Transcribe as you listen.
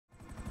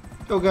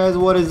Yo guys,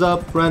 what is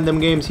up? Random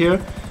Games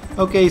here.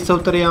 Okay, so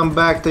today I'm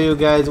back to you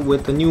guys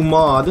with a new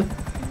mod.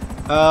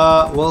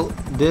 Well,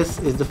 this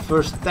is the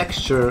first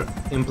texture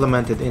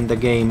implemented in the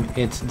game.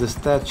 It's the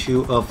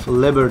Statue of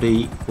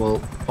Liberty, well,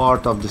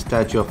 part of the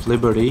Statue of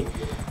Liberty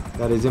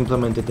that is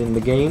implemented in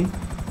the game.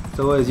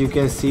 So as you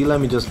can see,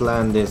 let me just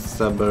land this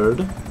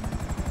bird.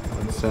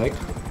 One sec.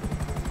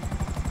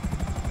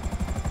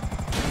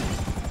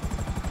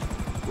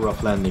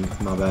 Rough landing,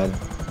 my bad.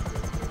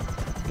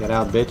 Get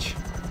out, bitch.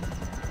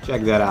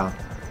 Check that out.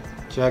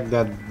 Check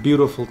that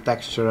beautiful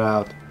texture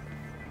out.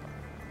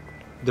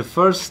 The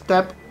first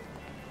step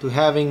to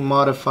having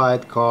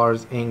modified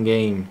cars in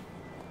game.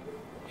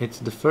 It's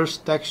the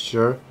first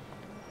texture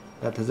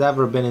that has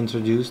ever been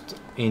introduced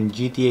in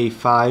GTA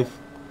 5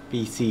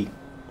 PC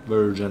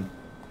version.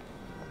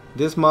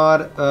 This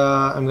mod,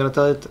 I'm gonna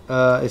tell it,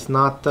 it's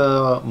not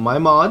my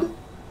mod.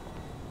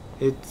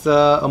 It's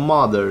a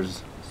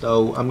modder's.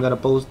 So I'm gonna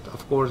post,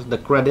 of course, the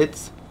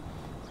credits,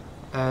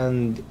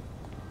 and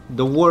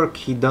the work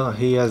he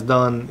has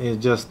done is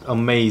just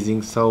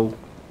amazing. So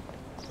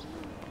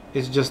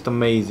it's just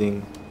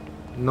amazing.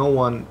 No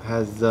one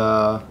has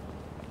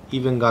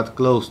even got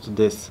close to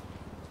this.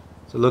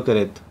 So look at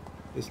it.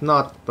 It's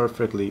not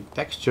perfectly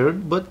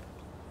textured, but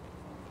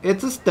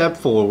it's a step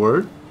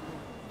forward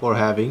for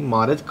having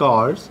modded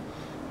cars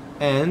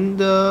and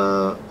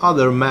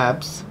other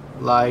maps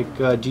like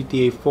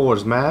GTA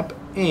 4's map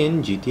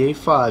in GTA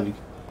 5.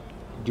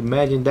 Could you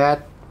imagine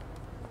that?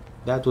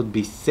 That would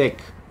be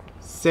sick.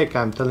 Sick,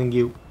 I'm telling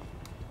you.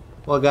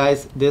 Well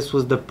guys, this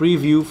was the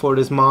preview for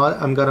this mod.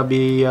 I'm gonna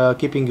be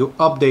keeping you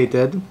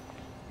updated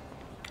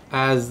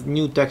as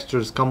new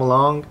textures come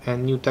along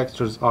and new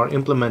textures are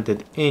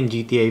implemented in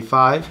GTA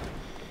 5,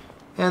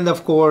 and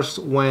of course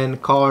when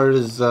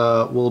cars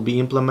will be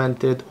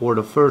implemented, or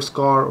the first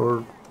car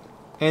or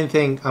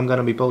anything, I'm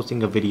gonna be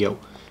posting a video.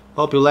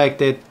 Hope you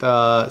liked it.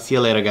 See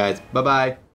you later guys. Bye bye.